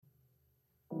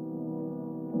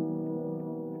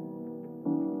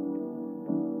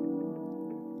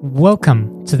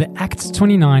Welcome to the Acts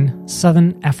 29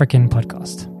 Southern African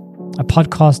podcast, a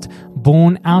podcast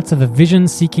born out of a vision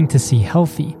seeking to see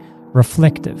healthy,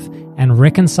 reflective, and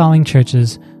reconciling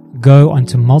churches go on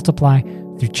to multiply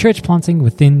through church planting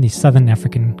within the Southern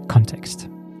African context.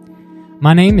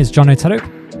 My name is John Otarup,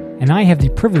 and I have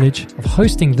the privilege of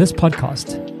hosting this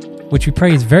podcast, which we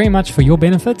pray is very much for your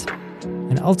benefit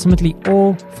and ultimately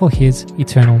all for His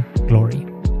eternal glory.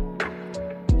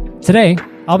 Today,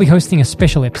 I'll be hosting a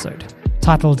special episode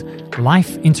titled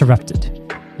Life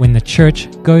Interrupted, when the church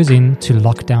goes into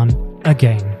lockdown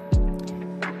again.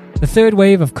 The third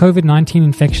wave of COVID-19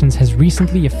 infections has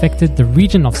recently affected the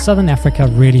region of Southern Africa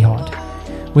really hard,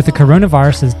 with the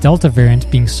coronavirus's Delta variant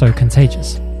being so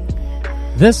contagious.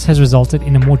 This has resulted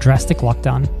in a more drastic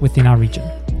lockdown within our region,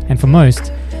 and for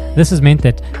most, this has meant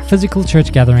that physical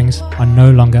church gatherings are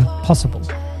no longer possible.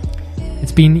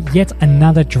 It's been yet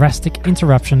another drastic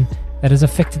interruption that has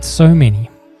affected so many.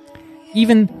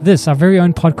 Even this, our very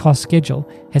own podcast schedule,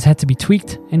 has had to be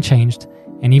tweaked and changed,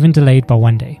 and even delayed by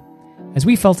one day, as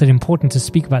we felt it important to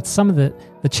speak about some of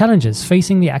the challenges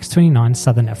facing the Acts 29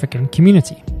 Southern African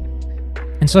community.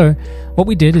 And so, what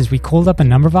we did is we called up a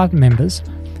number of our members,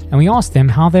 and we asked them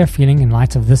how they're feeling in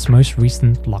light of this most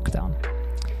recent lockdown.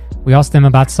 We asked them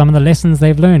about some of the lessons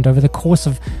they've learned over the course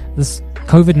of this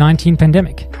COVID-19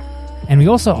 pandemic. And we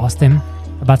also asked them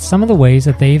about some of the ways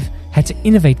that they've had to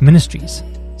innovate ministries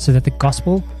so that the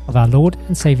gospel of our Lord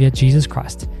and Savior Jesus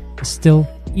Christ is still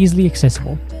easily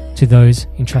accessible to those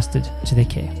entrusted to their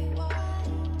care.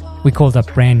 We called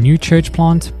up brand new church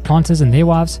planters and their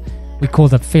wives. We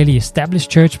called up fairly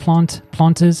established church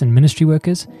planters and ministry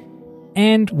workers.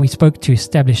 And we spoke to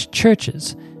established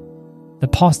churches, the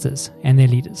pastors and their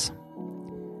leaders.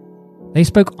 They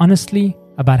spoke honestly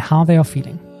about how they are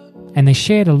feeling, and they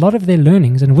shared a lot of their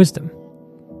learnings and wisdom.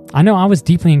 I know I was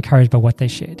deeply encouraged by what they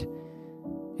shared,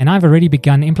 and I've already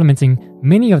begun implementing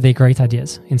many of their great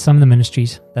ideas in some of the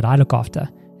ministries that I look after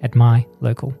at my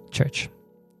local church.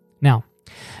 Now,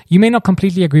 you may not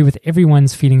completely agree with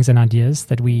everyone's feelings and ideas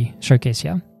that we showcase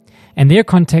here, and their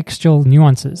contextual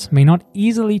nuances may not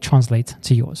easily translate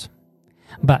to yours.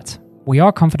 But we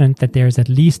are confident that there is at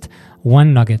least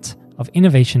one nugget of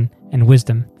innovation and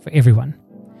wisdom for everyone,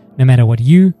 no matter what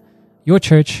you, your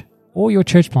church, or your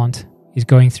church plant is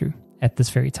going through at this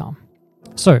very time.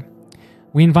 So,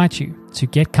 we invite you to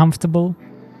get comfortable,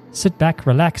 sit back,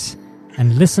 relax,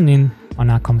 and listen in on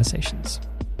our conversations.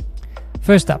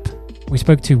 First up, we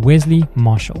spoke to Wesley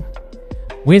Marshall.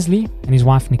 Wesley and his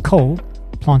wife Nicole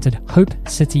planted Hope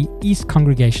City East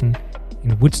Congregation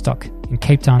in Woodstock in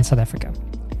Cape Town, South Africa.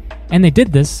 And they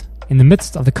did this in the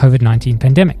midst of the COVID-19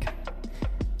 pandemic.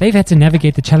 They've had to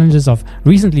navigate the challenges of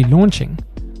recently launching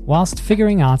whilst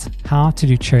figuring out how to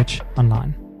do church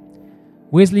online.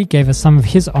 Wesley gave us some of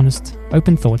his honest,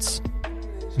 open thoughts,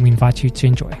 and we invite you to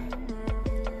enjoy.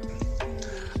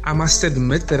 I must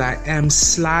admit that I am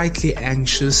slightly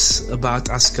anxious about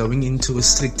us going into a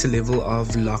stricter level of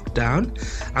lockdown.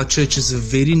 Our church is a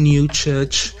very new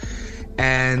church,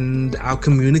 and our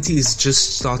community is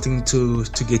just starting to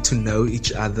get to know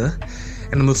each other.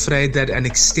 And I'm afraid that an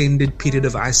extended period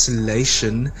of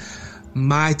isolation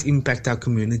might impact our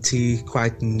community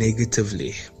quite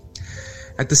negatively.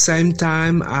 At the same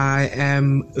time, I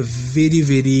am very,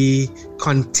 very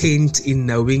content in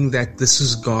knowing that this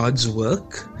is God's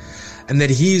work and that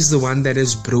He is the one that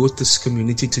has brought this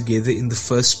community together in the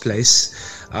first place,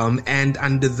 and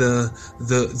under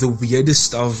the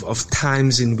weirdest of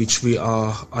times in which we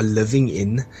are living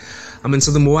in. And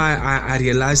so the more I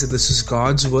realize that this is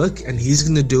God's work and He's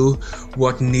going to do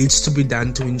what needs to be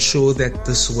done to ensure that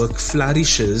this work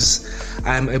flourishes,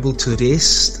 I'm able to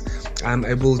rest, I'm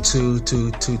able to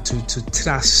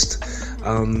trust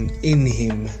in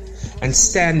Him and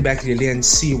stand back really and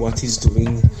see what He's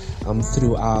doing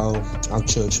through our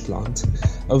church plant.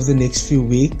 Over the next few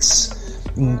weeks,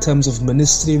 in terms of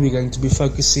ministry, we're going to be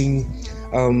focusing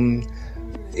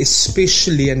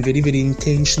especially and very, very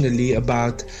intentionally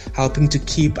about helping to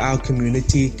keep our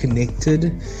community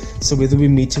connected. So whether we're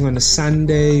meeting on a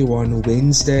Sunday or on a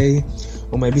Wednesday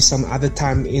or maybe some other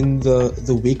time in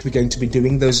the week, we're going to be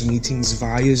doing those meetings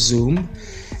via Zoom.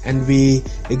 And we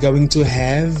are going to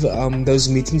have those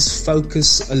meetings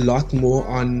focus a lot more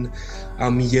on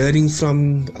hearing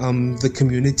from the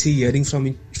community, hearing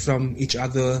from each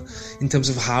other in terms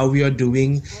of how we are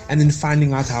doing, and then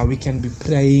finding out how we can be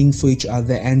praying for each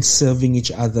other and serving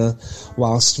each other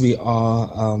whilst we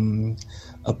are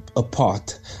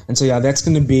apart. And so, that's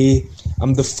going to be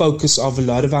the focus of a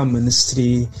lot of our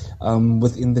ministry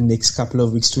within the next couple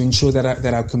of weeks, to ensure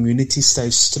that our community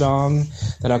stays strong,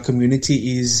 that our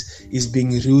community is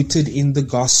being rooted in the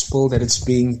gospel, that it's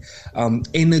being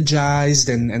energized,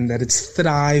 and that it's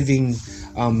thriving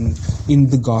in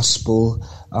the gospel.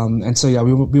 And so,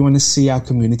 we want to see our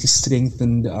community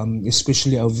strengthened,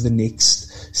 especially over the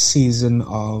next season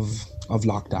of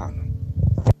lockdown.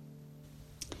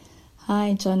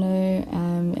 Hi, Jono,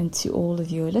 and to all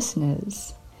of your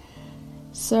listeners.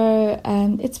 So,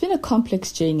 it's been a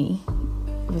complex journey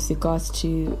with regards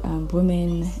to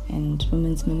women and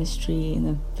women's ministry in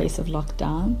the face of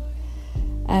lockdown.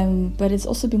 But it's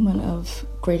also been one of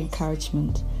great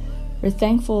encouragement. We're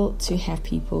thankful to have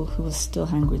people who are still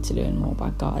hungry to learn more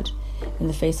about God in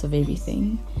the face of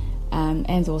everything,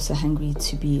 and also hungry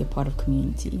to be a part of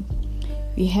community.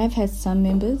 We have had some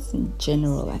members, in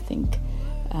general, I think,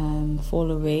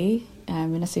 fall away.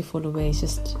 When I say fall away, it's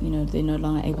just, they're no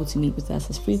longer able to meet with us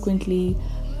as frequently,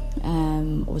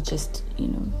 or just,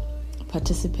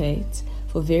 participate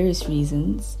for various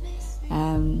reasons.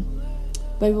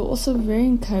 But we're also very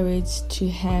encouraged to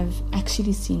have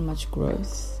actually seen much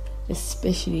growth,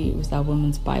 especially with our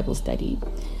women's Bible study.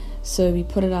 So we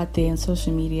put it out there on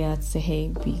social media to say, hey,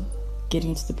 we're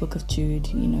getting into the book of Jude,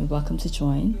 welcome to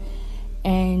join.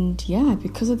 And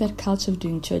because of that culture of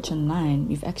doing church online,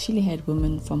 we've actually had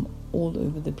women from all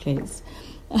over the place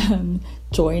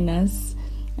join us.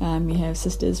 We have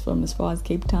sisters from as far as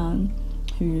Cape Town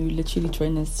who literally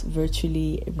join us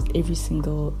virtually with every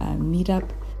single meetup.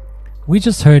 We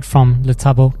just heard from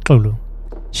Letabo Xulu.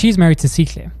 She's married to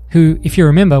Sikle, who, if you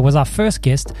remember, was our first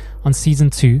guest on season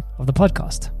 2 of the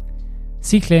podcast.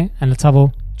 Sikle and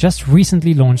Letabo just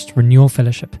recently launched Renewal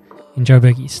Fellowship in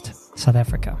Joburg East, South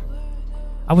Africa.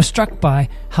 I was struck by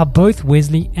how both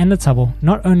Wesley and Letabo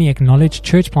not only acknowledge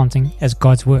church planting as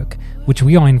God's work, which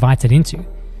we are invited into,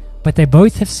 but they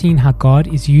both have seen how God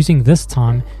is using this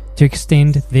time to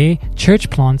extend their church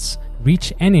plant's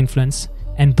reach and influence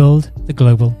and build the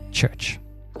global church.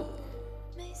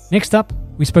 Next up,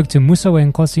 we spoke to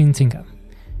Musawe Nkosi Ntinga.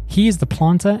 He is the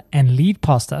planter and lead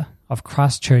pastor of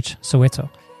Christ Church Soweto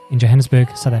in Johannesburg,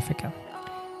 South Africa.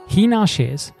 He now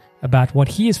shares about what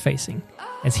he is facing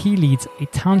as he leads a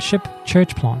township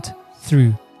church plant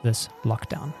through this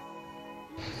lockdown.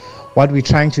 What we're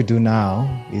trying to do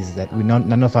now is that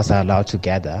none of us are allowed to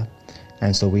gather,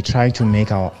 and so we're trying to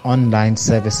make our online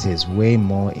services way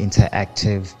more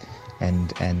interactive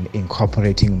and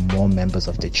incorporating more members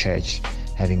of the church,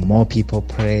 having more people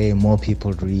pray, more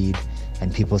people read,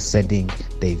 and people sending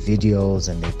their videos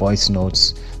and their voice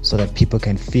notes so that people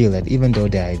can feel that even though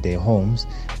they're at their homes,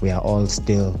 we are all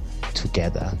still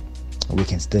together. We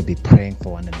can still be praying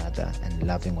for one another and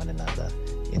loving one another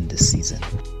in this season.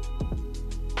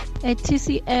 At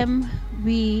TCM,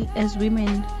 we as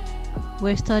women,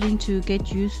 we're starting to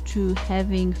get used to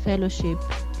having fellowship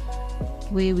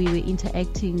where we were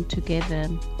interacting together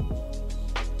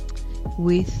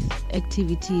with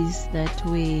activities that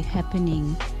were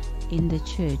happening in the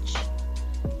church.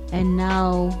 And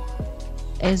now,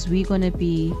 as we're going to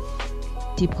be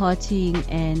departing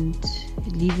and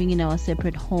living in our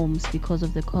separate homes because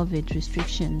of the COVID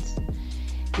restrictions,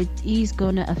 it is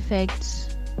going to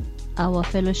affect our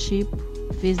fellowship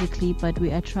physically, but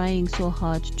we are trying so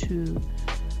hard to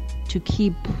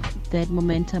keep that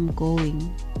momentum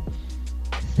going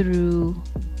through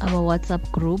our WhatsApp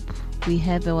group. We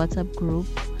have a WhatsApp group,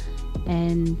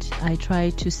 and I try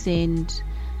to send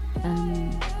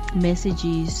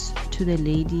messages to the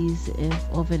ladies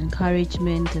of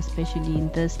encouragement, especially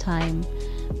in this time.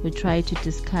 We try to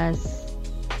discuss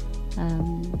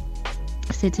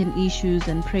certain issues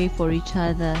and pray for each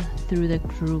other through the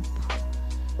group.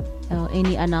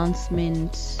 Any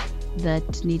announcement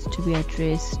that needs to be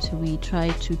addressed, we try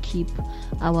to keep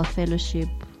our fellowship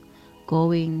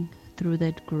going through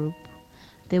that group.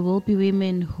 There will be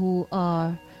women who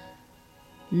are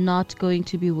not going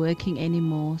to be working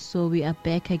anymore, so we are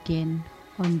back again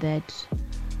on that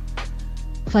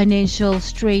financial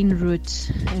strain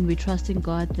route, and we trust in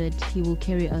God that He will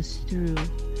carry us through.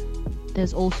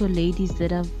 There's also ladies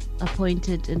that I've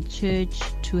appointed in church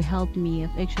to help me.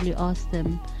 I've actually asked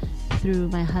them through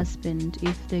my husband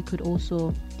if they could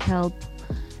also help,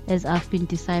 as I've been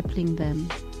discipling them,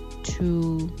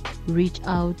 to reach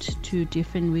out to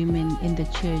different women in the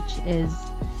church, as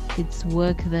it's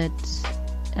work that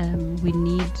we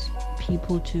need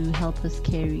people to help us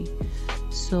carry.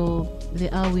 So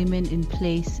there are women in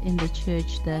place in the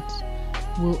church that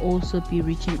will also be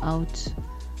reaching out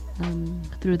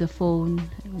through the phone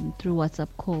and through WhatsApp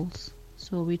calls.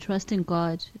 So we trust in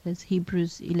God, as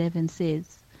Hebrews 11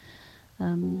 says,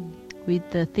 with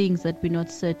the things that we're not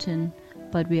certain,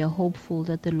 but we are hopeful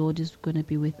that the Lord is going to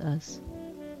be with us.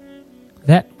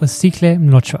 That was Sikle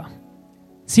Mlotshwa.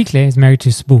 Sikle is married to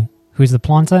Sbu, who is the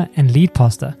planter and lead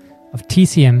pastor of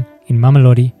TCM in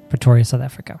Mamelodi, Pretoria, South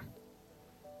Africa.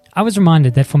 I was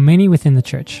reminded that for many within the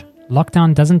church,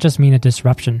 lockdown doesn't just mean a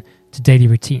disruption to daily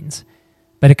routines,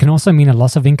 but it can also mean a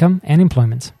loss of income and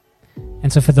employment.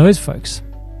 And so for those folks,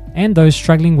 and those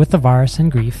struggling with the virus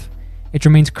and grief, it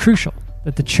remains crucial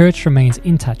that the church remains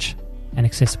in touch and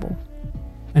accessible.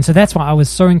 And so that's why I was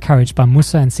so encouraged by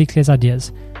Musa and Sikle's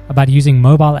ideas about using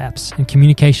mobile apps and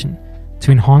communication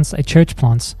to enhance a church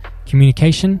plant's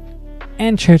communication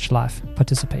and church life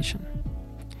participation.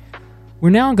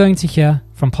 We're now going to hear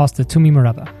from Pastor Tumi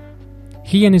Maraba.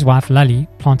 He and his wife Lali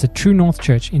planted True North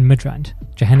Church in Midrand,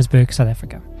 Johannesburg, South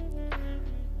Africa.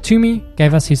 Tumi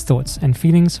gave us his thoughts and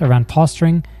feelings around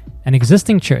pastoring an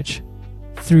existing church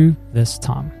through this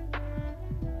time.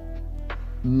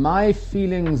 My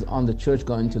feelings on the church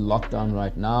going into lockdown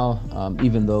right now,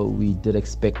 even though we did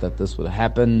expect that this would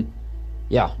happen,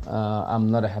 I'm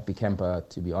not a happy camper,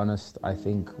 to be honest. I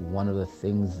think one of the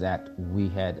things that we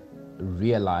had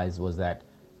realized was that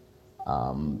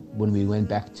when we went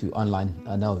back to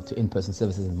to in-person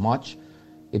services in March,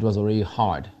 it was already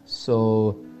hard.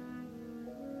 So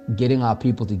getting our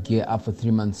people to gear up for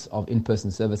 3 months of in-person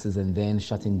services and then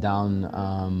shutting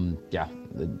down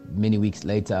many weeks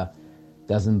later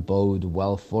doesn't bode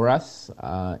well for us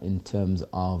in terms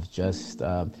of just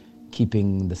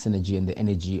keeping the synergy and the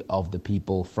energy of the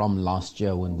people from last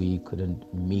year when we couldn't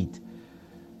meet.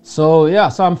 So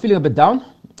I'm feeling a bit down.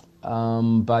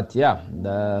 I'm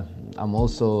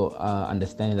also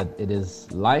understanding that it is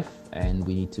life and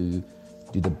we need to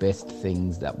do the best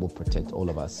things that will protect all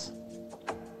of us.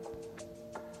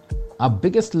 Our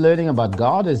biggest learning about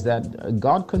God is that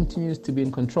God continues to be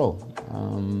in control.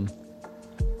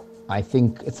 I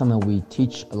think it's something we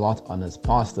teach a lot on as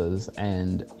pastors,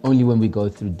 and only when we go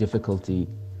through difficulty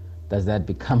does that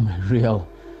become real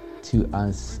to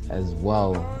us as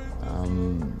well.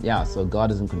 So God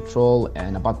is in control.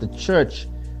 And about the church,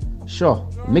 sure,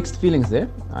 mixed feelings there.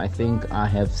 I think I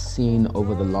have seen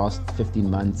over the last 15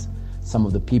 months some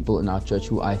of the people in our church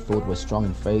who I thought were strong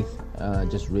in faith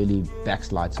just really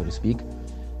backslide, so to speak.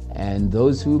 And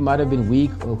those who might have been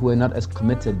weak or who were not as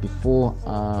committed before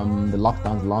the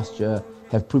lockdowns last year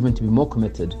have proven to be more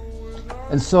committed.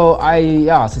 And so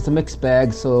so it's a mixed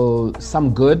bag. So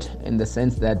some good in the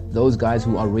sense that those guys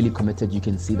who are really committed, you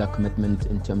can see that commitment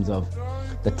in terms of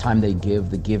the time they give,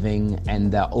 the giving,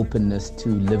 and their openness to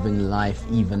living life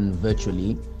even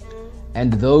virtually.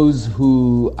 And those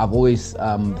who I've always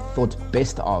thought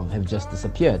best of have just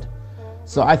disappeared.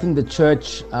 So I think the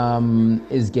church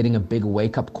is getting a big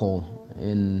wake-up call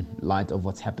in light of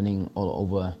what's happening all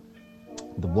over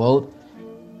the world,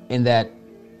 in that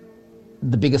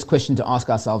the biggest question to ask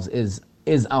ourselves is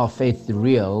our faith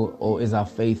real, or is our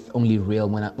faith only real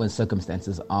when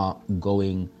circumstances are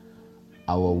going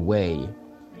our way?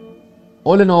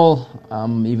 All in all,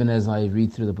 even as I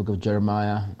read through the book of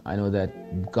Jeremiah, I know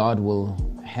that God will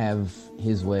have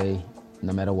his way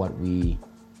no matter what we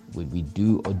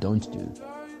do or don't do.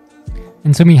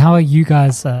 And Tumi, how are you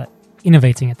guys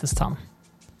innovating at this time?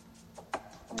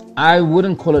 I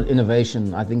wouldn't call it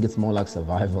innovation. I think it's more like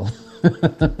survival.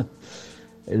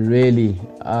 Really.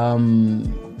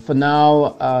 For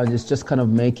now, it's just kind of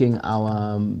making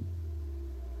our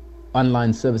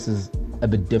online services a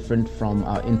bit different from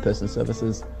our in-person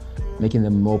services, making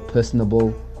them more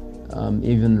personable.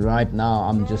 Even right now,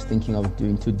 I'm just thinking of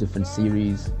doing 2 different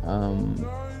series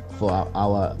for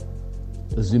our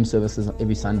Zoom services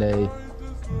every Sunday,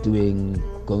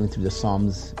 going through the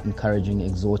Psalms, encouraging,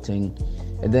 exhorting,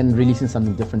 and then releasing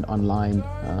something different online.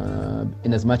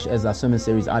 In as much as our sermon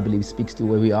series, I believe, speaks to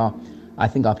where we are, I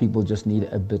think our people just need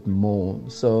a bit more.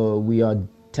 So we are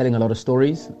telling a lot of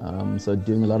stories, so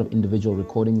doing a lot of individual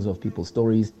recordings of people's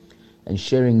stories and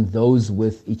sharing those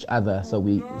with each other so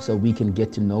we can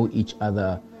get to know each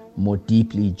other more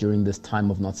deeply during this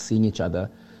time of not seeing each other.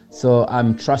 So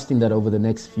I'm trusting that over the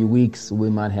next few weeks we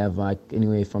might have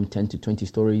anywhere from 10 to 20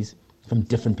 stories from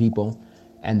different people,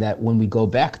 and that when we go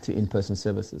back to in-person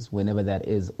services, whenever that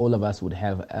is, all of us would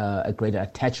have a greater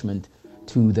attachment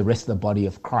to the rest of the body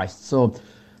of Christ. So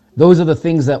those are the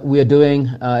things that we're doing.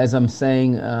 As I'm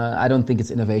saying, I don't think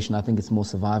it's innovation. I think it's more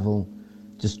survival,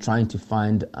 just trying to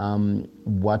find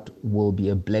what will be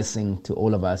a blessing to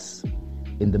all of us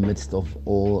in the midst of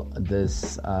all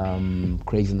this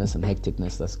craziness and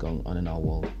hecticness that's going on in our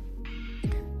world.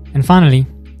 And finally,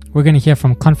 we're going to hear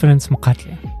from Confidence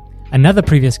Mokhatle, another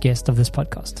previous guest of this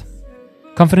podcast.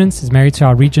 Confidence is married to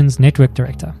our region's network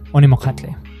director, One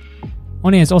Mokhatle.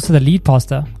 One is also the lead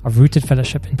pastor of Rooted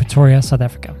Fellowship in Pretoria, South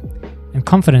Africa, and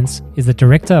Confidence is the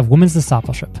director of women's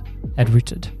discipleship at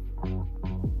Rooted.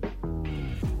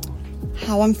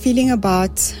 How I'm feeling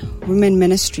about women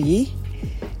ministry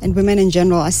and women in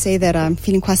general, I say that I'm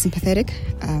feeling quite sympathetic.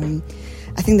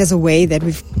 I think there's a way that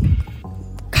we've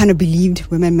kind of believed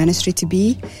women ministry to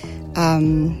be. I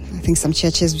think some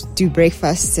churches do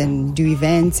breakfasts and do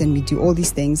events and we do all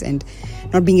these things, and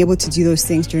not being able to do those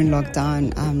things during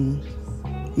lockdown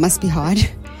must be hard.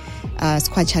 It's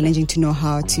quite challenging to know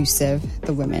how to serve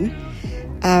the women.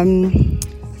 I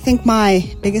think my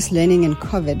biggest learning in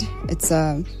COVID, it's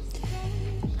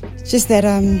just that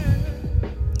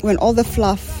when all the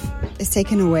fluff is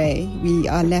taken away, we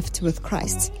are left with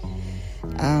Christ.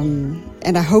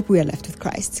 And I hope we are left with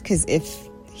Christ, because if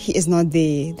He is not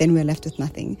there, then we're left with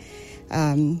nothing.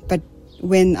 But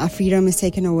when our freedom is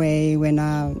taken away,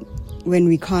 when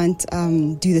we can't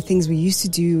do the things we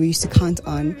used to count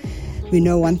on, we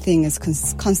know one thing is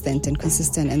constant and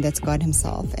consistent, and that's God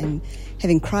Himself. And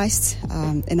having Christ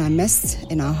in our midst,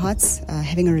 in our hearts,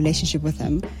 having a relationship with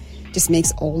Him just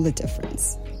makes all the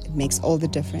difference. It makes all the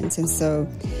difference. And so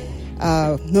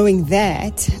knowing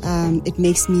that, it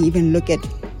makes me even look at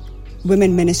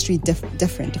women ministry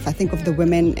different. If I think of the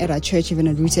women at our church, even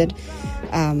at Rooted,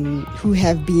 who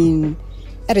have been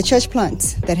at a church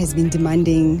plant that has been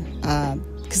demanding,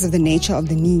 because of the nature of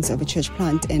the needs of a church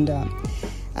plant, and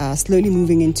slowly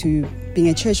moving into being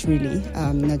a church, really,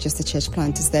 not just a church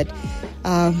plant, is that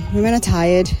women are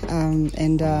tired,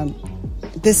 and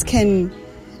this can,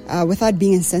 without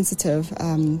being insensitive,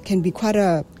 can be quite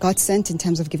a godsend in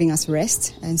terms of giving us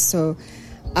rest. And so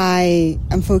I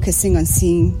am focusing on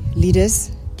seeing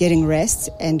leaders getting rest,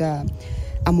 and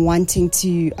I'm wanting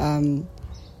to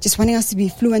just wanting us to be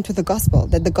fluent with the gospel,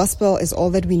 that the gospel is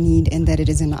all that we need and that it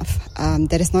is enough.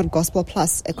 That it's not gospel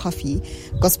plus a coffee,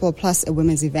 gospel plus a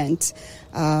women's event,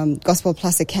 gospel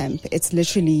plus a camp. It's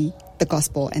literally the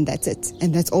gospel, and that's it.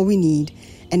 And that's all we need.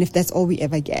 And if that's all we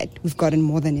ever get, we've gotten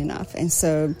more than enough. And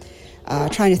so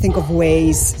trying to think of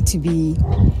ways to be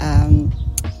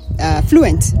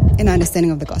fluent in our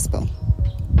understanding of the gospel.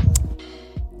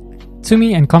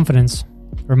 Tumi and Confidence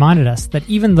reminded us that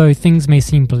even though things may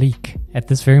seem bleak at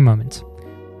this very moment,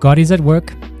 God is at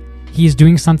work. He is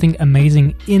doing something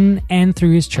amazing in and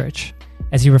through His church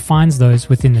as He refines those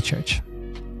within the church.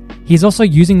 He is also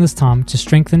using this time to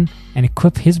strengthen and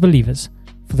equip His believers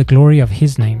for the glory of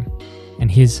His name and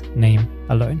His name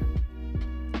alone.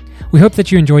 We hope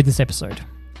that you enjoyed this episode.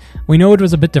 We know it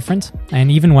was a bit different and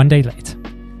even one day late,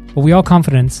 but we are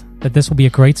confident that this will be a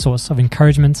great source of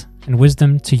encouragement and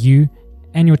wisdom to you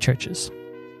and your churches.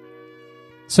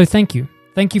 So thank you.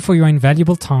 Thank you for your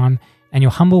invaluable time and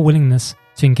your humble willingness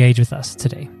to engage with us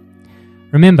today.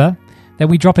 Remember that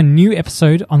we drop a new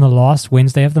episode on the last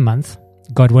Wednesday of the month,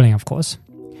 God willing, of course.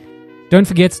 Don't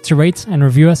forget to rate and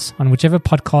review us on whichever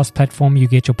podcast platform you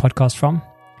get your podcast from.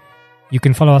 You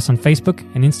can follow us on Facebook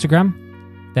and Instagram.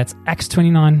 That's Acts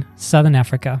 29 Southern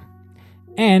Africa.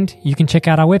 And you can check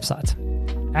out our website,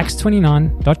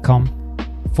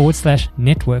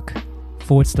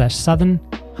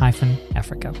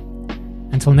 acts29.com/network/Southern-Africa.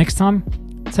 Until next time,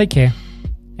 take care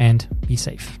and be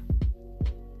safe.